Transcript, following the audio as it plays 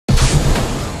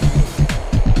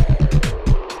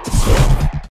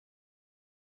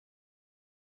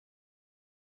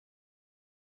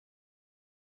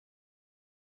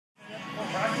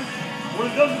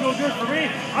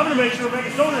make sure we're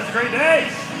making sure it's a great day,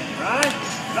 right?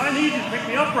 Because I need you to pick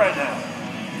me up right now.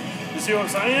 You see what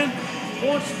I'm saying?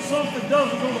 Once something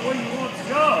doesn't go the way you want it to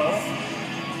go,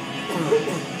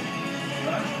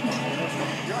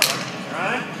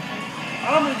 right?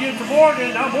 I'm going to give it to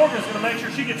Morgan. Now Morgan's going to make sure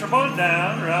she gets her butt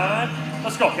down, right?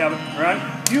 Let's go, Kevin, right?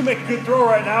 You make a good throw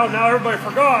right now. Now everybody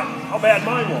forgot how bad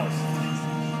mine was.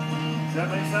 Does that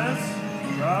make sense?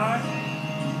 Right?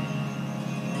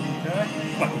 Okay.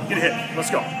 Come on, get a hit.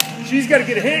 Let's go. She's got to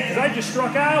get a hit because I just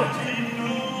struck out.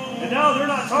 And now they're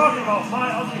not talking about my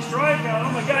ugly strikeout.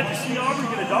 Oh my God, did you see Aubrey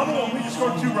get a double and we just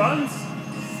scored 2 runs?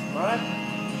 Right?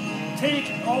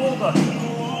 Take all the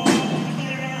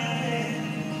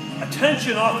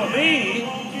attention off of me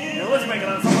and let's make it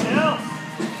on somebody else.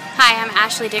 Hi, I'm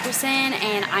Ashley Dickerson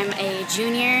and I'm a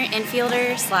junior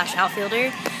infielder /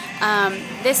 outfielder.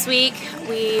 This week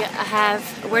we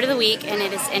have a word of the week and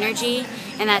it is energy,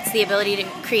 and that's the ability to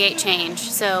create change.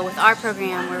 So with our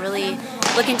program we're really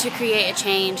looking to create a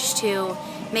change to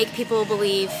make people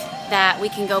believe that we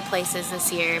can go places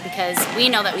this year, because we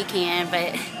know that we can,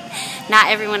 but not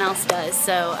everyone else does.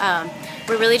 So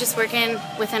we're really just working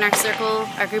within our circle,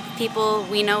 our group of people.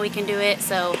 We know we can do it,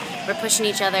 so we're pushing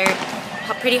each other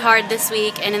pretty hard this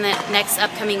week and in the next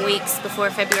upcoming weeks before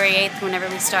February 8th whenever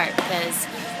we start, because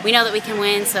we know that we can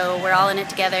win, so we're all in it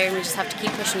together and we just have to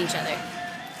keep pushing each other.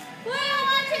 1, 2,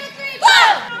 3,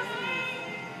 go!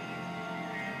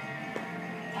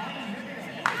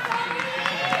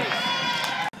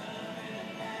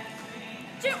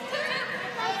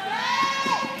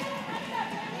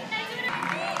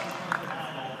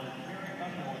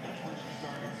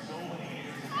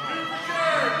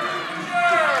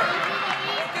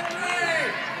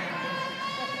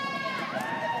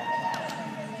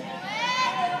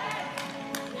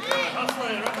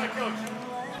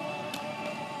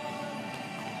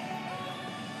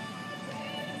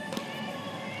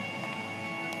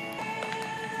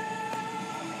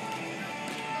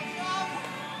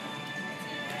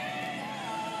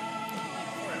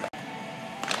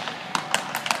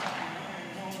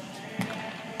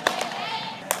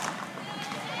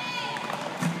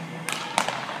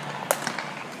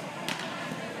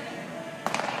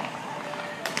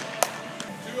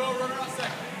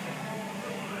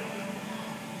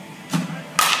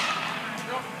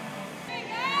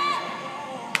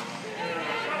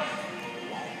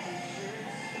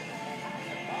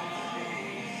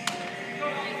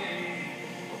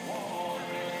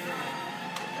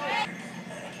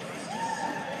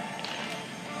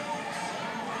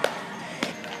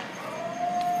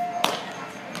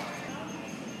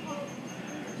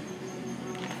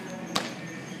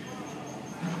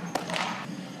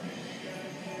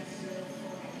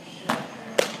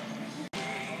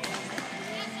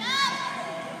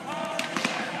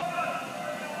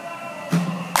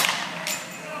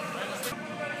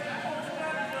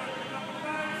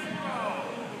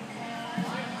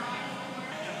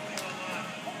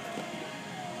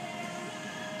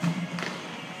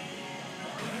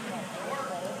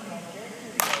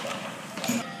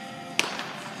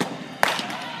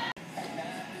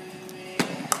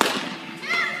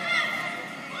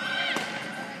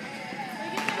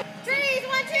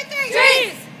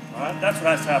 That's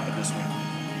what has to happen this week.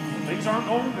 When things aren't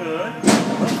going good,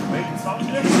 let's make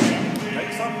something different.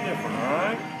 Make something different, all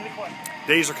right?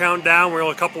 Days are counting down. We're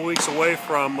only a couple weeks away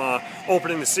from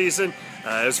opening the season.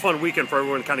 It was a fun weekend for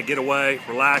everyone to kind of get away,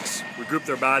 relax, regroup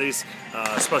their bodies.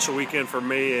 A special weekend for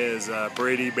me is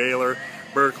Brady, Baylor,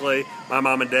 Berkeley. My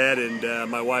mom and dad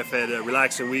and my wife had a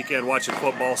relaxing weekend watching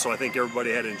football, so I think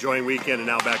everybody had an enjoying weekend and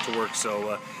now back to work.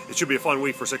 So it should be a fun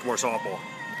week for Sycamore softball.